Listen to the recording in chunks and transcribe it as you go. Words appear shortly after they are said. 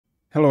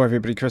Hello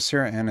everybody, Chris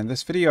here, and in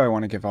this video I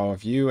want to give all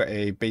of you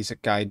a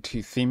basic guide to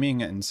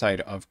theming inside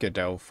of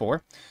Godot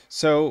 4.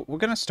 So we're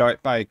going to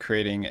start by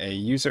creating a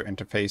user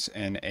interface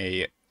in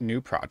a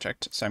new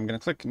project. So I'm going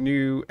to click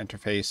New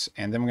Interface,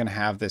 and then we're going to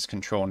have this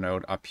control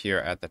node up here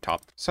at the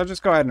top. So I'll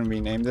just go ahead and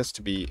rename this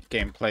to be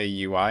Gameplay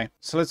UI.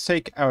 So let's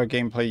take our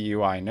Gameplay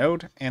UI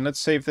node, and let's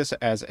save this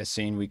as a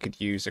scene we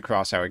could use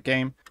across our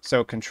game.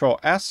 So Control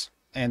S,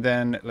 and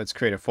then let's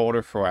create a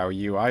folder for our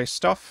UI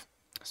stuff.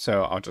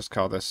 So I'll just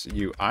call this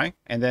UI.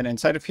 And then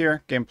inside of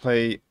here,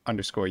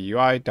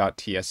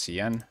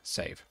 gameplay_UI.tscn,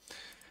 save.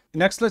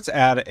 Next, let's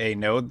add a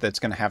node that's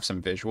going to have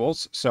some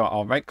visuals. So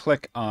I'll right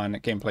click on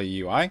Gameplay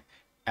UI,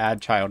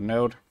 add child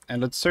node,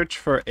 and let's search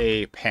for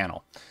a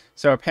panel.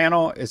 So a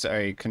panel is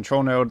a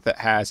control node that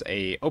has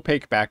a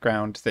opaque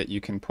background that you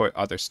can put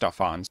other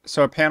stuff on.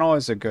 So a panel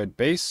is a good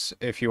base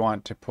if you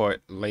want to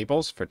put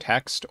labels for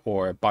text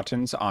or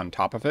buttons on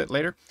top of it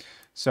later.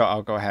 So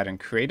I'll go ahead and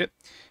create it.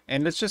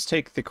 And let's just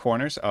take the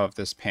corners of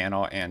this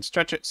panel and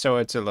stretch it so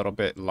it's a little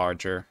bit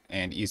larger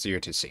and easier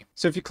to see.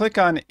 So if you click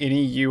on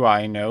any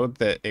UI node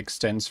that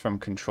extends from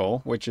control,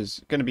 which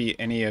is going to be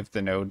any of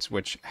the nodes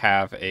which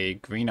have a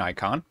green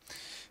icon,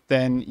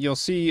 then you'll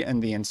see in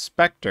the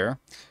inspector,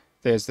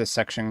 there's this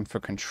section for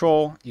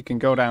control. You can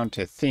go down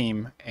to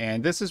theme,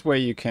 and this is where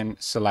you can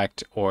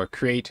select or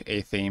create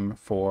a theme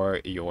for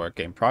your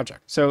game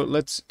project. So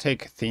let's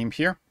take theme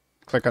here.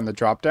 Click on the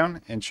drop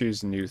down and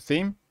choose new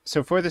theme.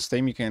 So for this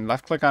theme, you can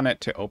left click on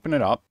it to open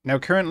it up. Now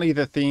currently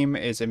the theme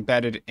is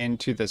embedded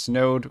into this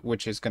node,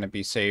 which is going to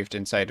be saved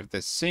inside of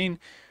this scene,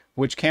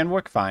 which can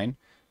work fine,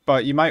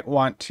 but you might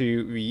want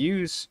to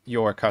reuse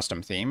your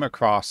custom theme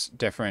across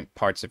different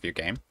parts of your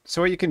game.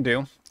 So what you can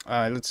do,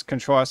 let's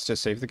Control S to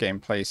save the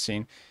gameplay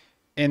scene.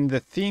 In the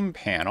theme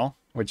panel,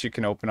 which you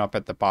can open up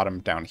at the bottom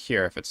down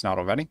here if it's not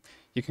already,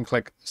 you can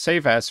click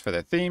Save As for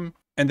the theme,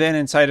 and then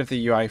inside of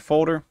the UI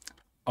folder,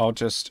 I'll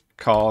just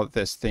call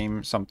this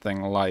theme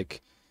something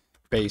like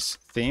base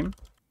theme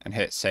and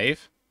hit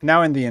save.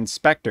 Now in the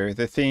inspector,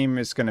 the theme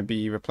is going to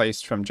be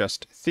replaced from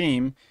just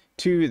theme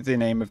to the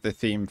name of the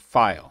theme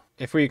file.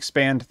 If we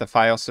expand the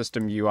file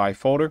system UI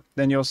folder,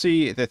 then you'll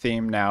see the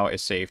theme now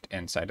is saved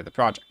inside of the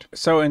project.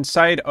 So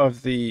inside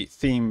of the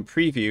theme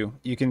preview,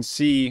 you can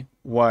see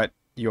what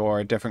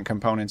your different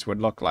components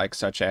would look like,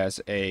 such as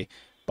a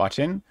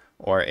button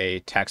or a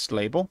text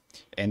label,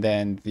 and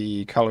then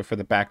the color for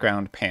the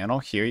background panel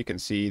here. You can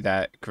see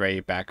that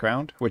gray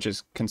background, which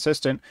is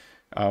consistent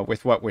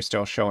with what we're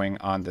still showing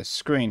on the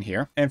screen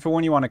here. And for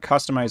when you want to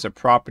customize a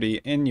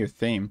property in your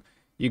theme,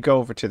 you go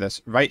over to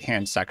this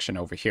right-hand section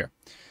over here.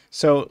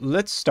 So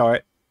let's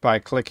start by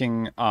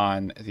clicking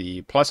on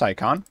the plus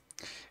icon,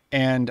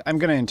 and I'm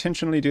going to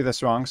intentionally do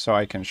this wrong so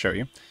I can show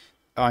you.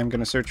 I'm going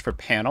to search for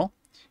panel,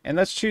 and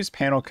let's choose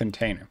panel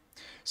container.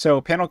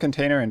 So panel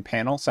container and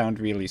panel sound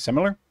really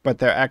similar, but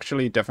they're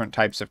actually different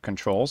types of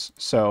controls.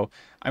 So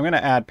I'm going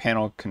to add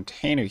panel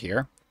container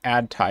here,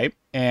 add type,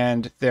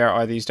 and there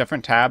are these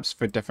different tabs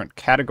for different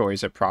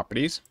categories of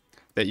properties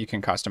that you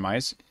can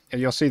customize. And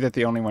you'll see that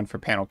the only one for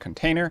panel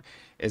container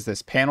is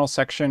this panel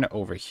section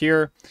over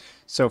here.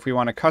 So if we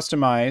want to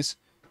customize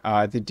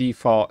the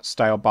default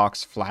style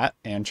box flat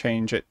and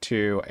change it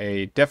to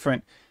a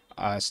different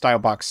style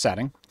box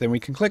setting, then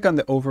we can click on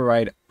the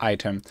override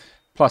item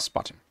plus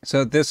button.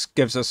 So this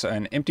gives us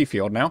an empty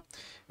field now,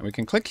 and we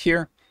can click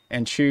here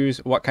and choose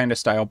what kind of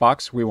style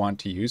box we want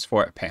to use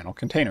for a panel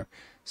container.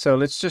 So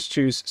let's just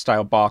choose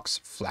style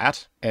box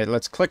flat, and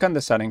let's click on the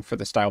setting for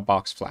the style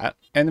box flat,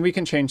 and then we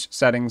can change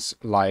settings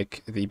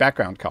like the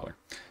background color.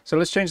 So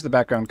let's change the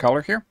background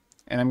color here,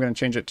 and I'm going to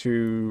change it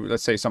to,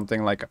 let's say,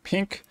 something like a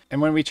pink. And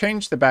when we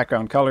change the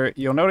background color,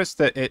 you'll notice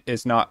that it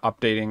is not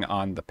updating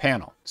on the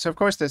panel. So of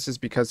course this is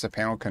because the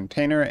panel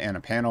container and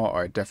a panel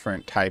are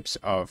different types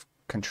of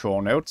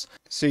control nodes.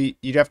 So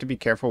you'd have to be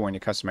careful when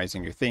you're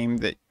customizing your theme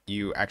that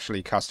you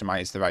actually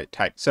customize the right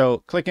type.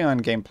 So clicking on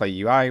Gameplay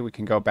UI, we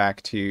can go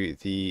back to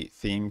the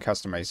theme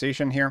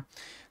customization here.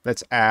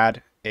 Let's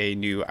add a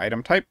new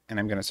item type, and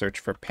I'm going to search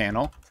for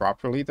panel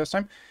properly this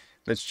time.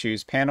 Let's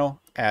choose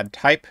panel, add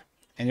type,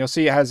 and you'll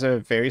see it has a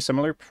very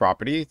similar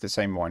property, the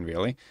same one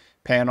really,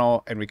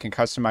 panel, and we can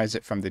customize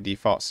it from the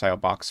default style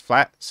box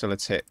flat. So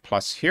let's hit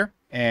plus here,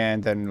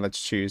 and then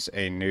let's choose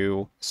a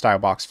new style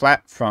box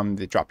flat from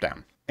the drop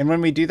down. And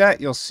when we do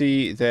that, you'll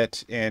see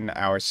that in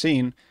our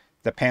scene,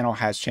 the panel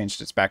has changed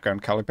its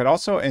background color, but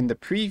also in the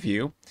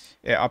preview,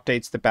 it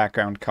updates the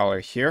background color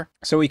here.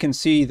 So we can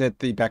see that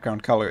the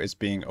background color is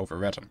being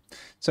overwritten.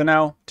 So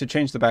now to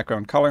change the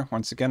background color,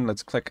 once again,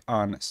 let's click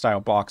on style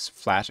box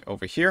flat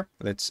over here.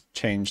 Let's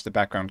change the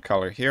background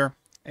color here,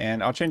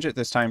 and I'll change it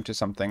this time to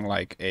something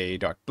like a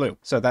dark blue.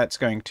 So that's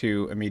going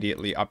to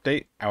immediately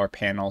update our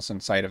panels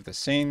inside of the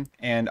scene.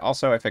 And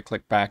also if I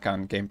click back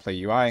on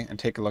Gameplay UI and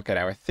take a look at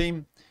our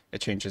theme, it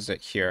changes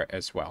it here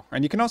as well.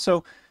 And you can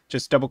also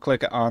just double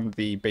click on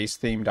the base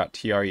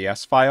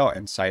theme.tres file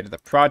inside of the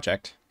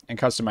project and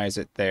customize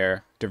it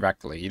there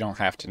directly. You don't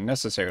have to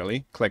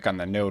necessarily click on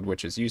the node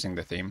which is using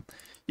the theme.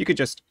 you could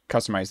just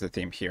customize the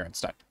theme here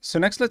instead. So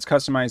next, let's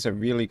customize a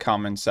really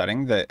common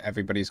setting that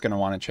everybody's going to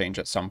want to change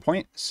at some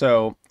point.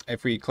 So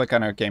if we click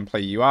on our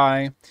gameplay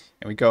UI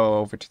and we go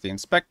over to the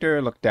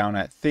inspector, look down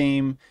at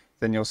theme,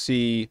 then you'll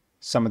see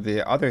some of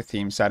the other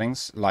theme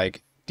settings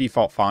like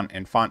default font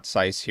and font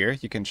size here.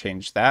 You can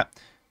change that.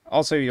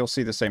 Also, you'll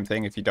see the same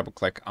thing if you double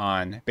click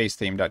on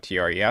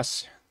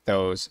basetheme.tres.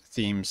 Those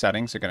theme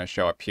settings are going to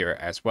show up here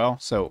as well.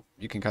 So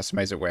you can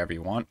customize it wherever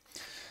you want.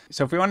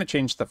 So if we want to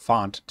change the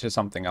font to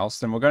something else,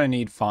 then we're going to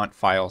need font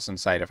files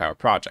inside of our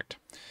project.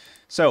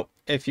 So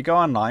if you go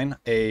online,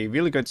 a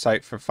really good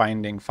site for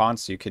finding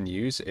fonts you can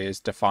use is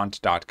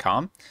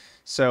dafont.com.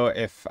 So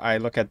if I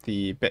look at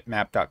the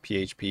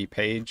bitmap.php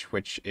page,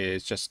 which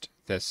is just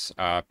this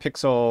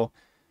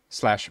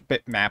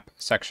pixel/bitmap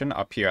section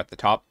up here at the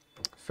top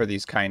for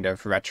these kind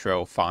of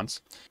retro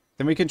fonts,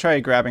 then we can try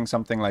grabbing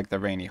something like the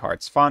Rainy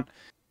Hearts font,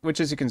 which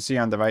as you can see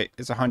on the right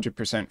is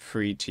 100%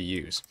 free to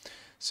use.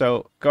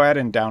 So go ahead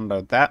and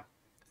download that.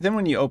 Then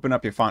when you open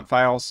up your font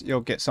files,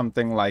 you'll get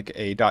something like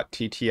a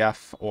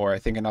 .ttf, or I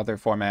think another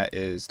format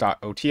is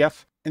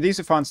 .otf. And these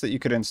are fonts that you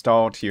could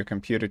install to your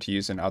computer to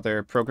use in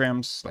other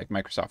programs like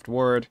Microsoft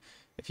Word,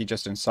 if you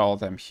just install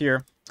them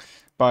here.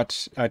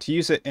 But to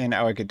use it in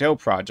our Godot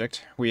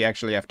project, we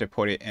actually have to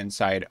put it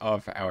inside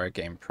of our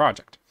game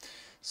project.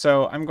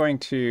 So I'm going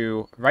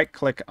to right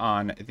click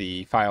on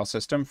the file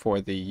system for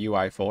the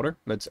UI folder.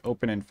 Let's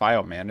open in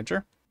File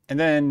Manager. And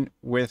then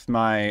with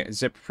my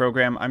zip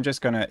program, I'm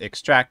just going to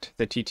extract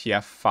the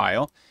TTF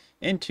file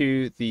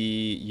into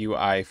the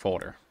UI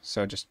folder.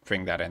 So just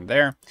bring that in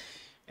there.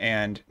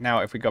 And now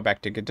if we go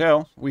back to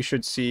Godot, we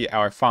should see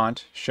our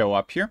font show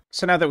up here.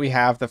 So now that we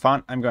have the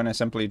font, I'm going to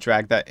simply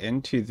drag that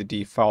into the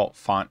default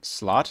font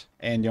slot.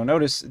 And you'll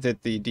notice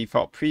that the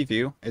default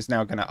preview is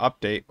now going to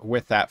update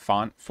with that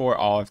font for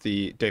all of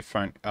the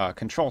different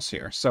controls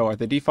here. So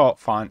the default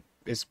font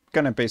is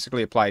going to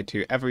basically apply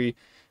to every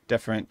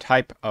different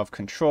type of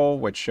control,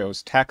 which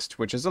shows text,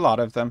 which is a lot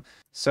of them.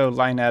 So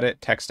line edit,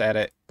 text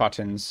edit,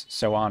 buttons,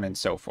 so on and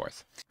so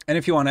forth. And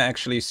if you want to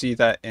actually see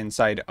that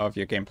inside of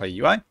your gameplay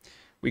UI,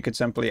 we could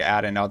simply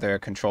add another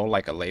control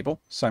like a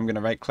label. So I'm going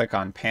to right click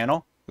on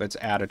panel. Let's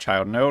add a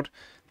child node.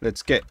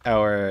 Let's get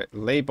our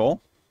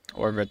label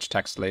or rich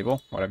text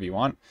label, whatever you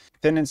want.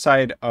 Then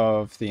inside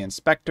of the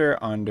inspector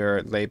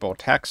under label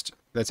text,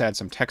 let's add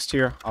some text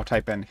here. I'll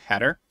type in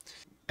header.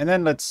 And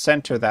then let's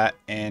center that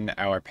in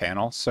our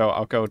panel. So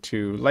I'll go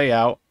to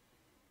layout,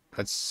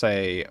 let's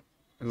say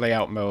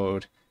layout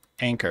mode,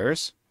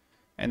 anchors.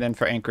 And then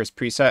for anchors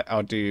preset,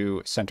 I'll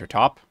do center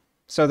top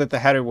so that the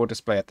header will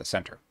display at the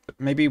center.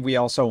 Maybe we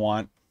also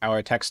want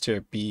our text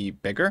to be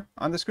bigger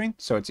on the screen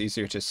so it's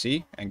easier to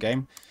see in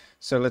game.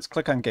 So let's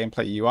click on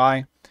gameplay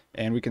UI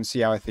and we can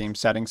see our theme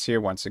settings here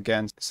once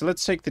again. So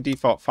let's take the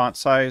default font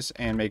size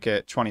and make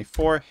it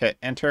 24, hit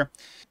enter.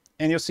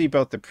 And you'll see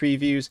both the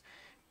previews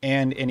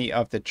and any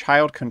of the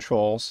child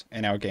controls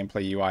in our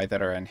gameplay UI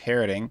that are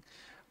inheriting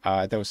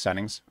those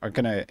settings are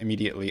going to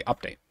immediately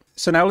update.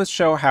 So now let's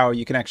show how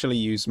you can actually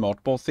use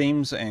multiple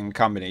themes in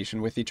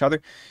combination with each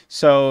other.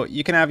 So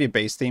you can have your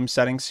base theme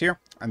settings here,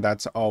 and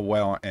that's all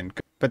well and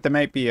good. But there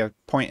might be a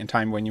point in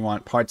time when you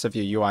want parts of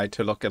your UI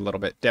to look a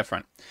little bit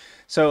different.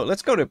 So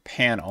let's go to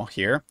panel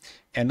here,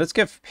 and let's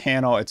give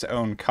panel its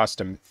own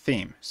custom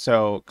theme.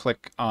 So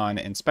click on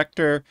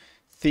inspector,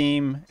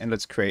 theme, and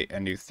let's create a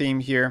new theme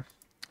here.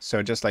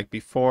 So just like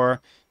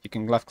before, you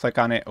can left click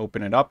on it,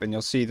 open it up, and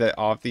you'll see that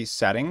all of these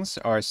settings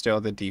are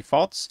still the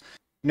defaults.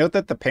 Note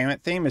that the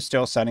parent theme is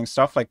still setting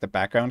stuff like the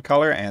background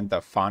color and the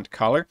font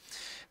color.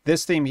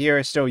 This theme here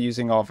is still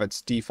using all of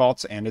its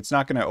defaults, and it's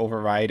not going to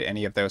override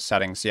any of those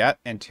settings yet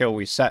until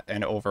we set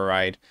an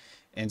override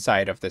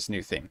inside of this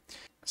new theme.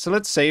 So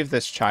let's save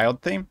this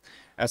child theme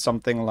as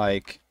something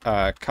like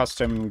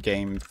custom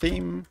game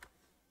theme,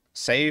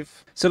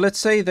 save. So let's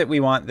say that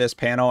we want this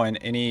panel and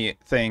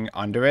anything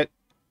under it,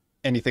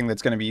 anything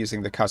that's going to be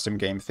using the custom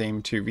game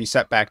theme, to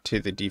reset back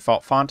to the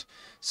default font.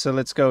 So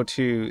let's go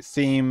to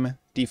theme,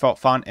 default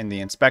font in the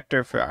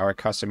inspector for our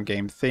custom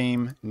game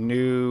theme,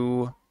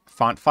 new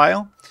font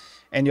file.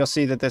 And you'll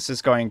see that this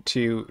is going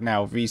to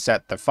now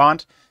reset the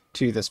font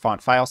to this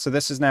font file. So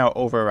this is now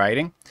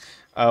overriding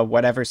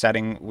whatever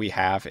setting we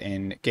have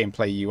in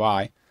gameplay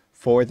UI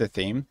for the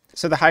theme.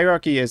 So the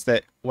hierarchy is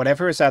that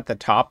whatever is at the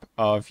top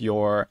of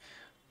your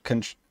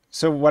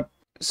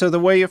so the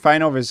way your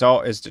final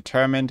result is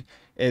determined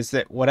is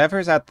that whatever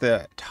is at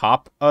the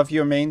top of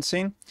your main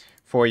scene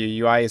for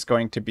your UI is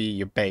going to be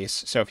your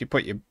base. So if you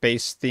put your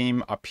base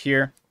theme up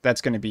here,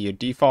 that's going to be your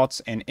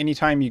defaults. And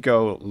anytime you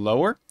go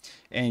lower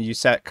and you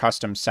set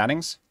custom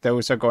settings,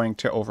 those are going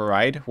to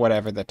override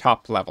whatever the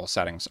top level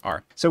settings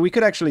are. So we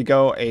could actually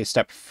go a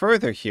step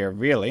further here,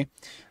 really.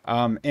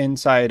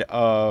 Inside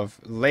of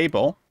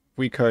label,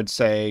 we could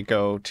say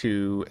go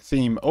to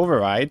theme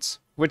overrides,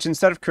 which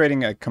instead of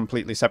creating a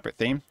completely separate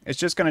theme, it's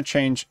just going to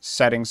change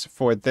settings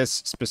for this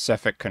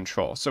specific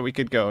control. So we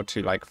could go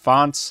to like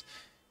fonts,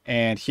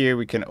 and here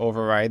we can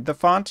override the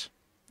font.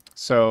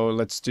 So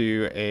let's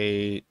do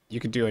you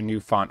could do a new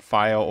font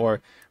file,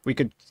 or we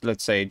could,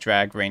 let's say,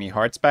 drag Rainy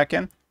Hearts back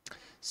in.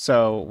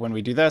 So when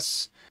we do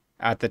this,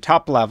 at the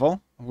top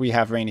level, we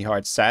have Rainy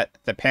Hearts set.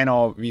 The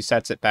panel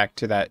resets it back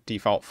to that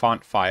default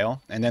font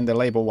file, and then the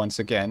label once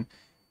again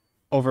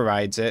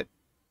overrides it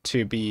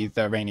to be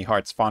the Rainy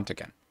Hearts font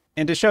again.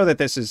 And to show that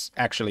this is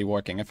actually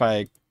working, if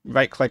I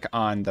right-click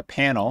on the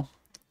panel,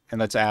 and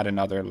let's add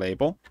another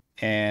label,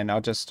 and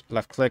I'll just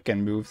left-click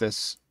and move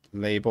this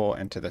label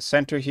into the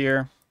center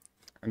here.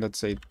 And let's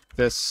say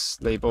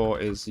this label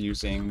is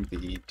using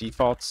the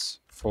defaults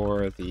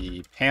for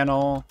the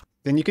panel.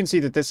 Then you can see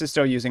that this is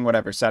still using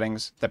whatever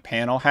settings the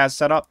panel has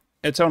set up.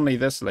 It's only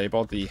this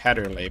label, the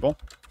header label,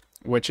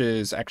 which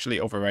is actually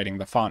overriding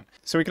the font.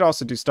 So we could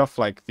also do stuff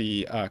like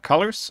the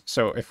colors.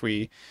 So if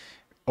we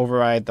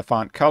override the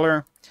font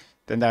color,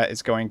 then that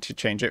is going to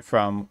change it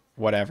from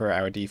whatever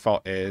our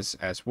default is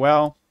as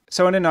well.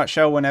 So in a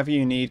nutshell, whenever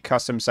you need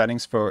custom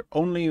settings for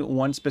only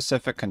one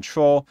specific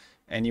control,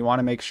 and you want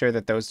to make sure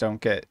that those don't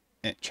get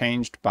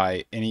changed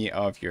by any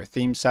of your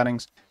theme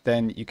settings,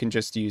 then you can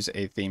just use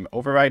a theme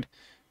override.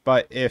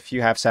 But if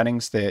you have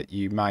settings that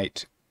you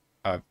might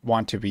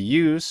want to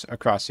reuse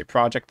across your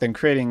project, then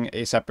creating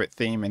a separate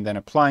theme and then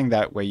applying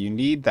that where you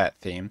need that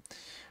theme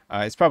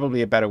is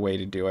probably a better way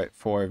to do it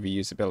for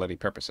reusability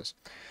purposes.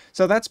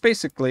 So that's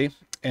basically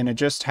in a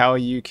gist how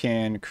you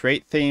can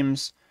create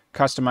themes,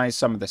 customize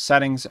some of the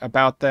settings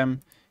about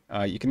them.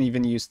 You can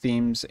even use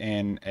themes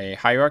in a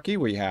hierarchy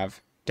where you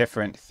have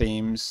different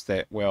themes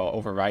that will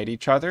override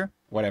each other.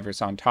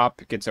 Whatever's on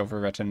top gets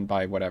overwritten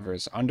by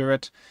whatever's under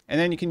it. And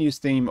then you can use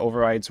theme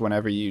overrides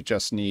whenever you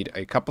just need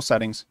a couple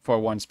settings for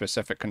one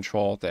specific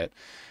control that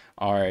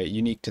are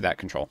unique to that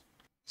control.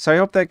 So I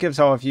hope that gives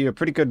all of you a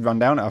pretty good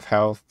rundown of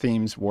how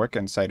themes work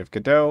inside of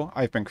Godot.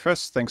 I've been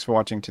Chris, thanks for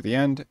watching to the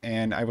end,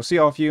 and I will see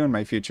all of you in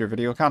my future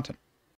video content.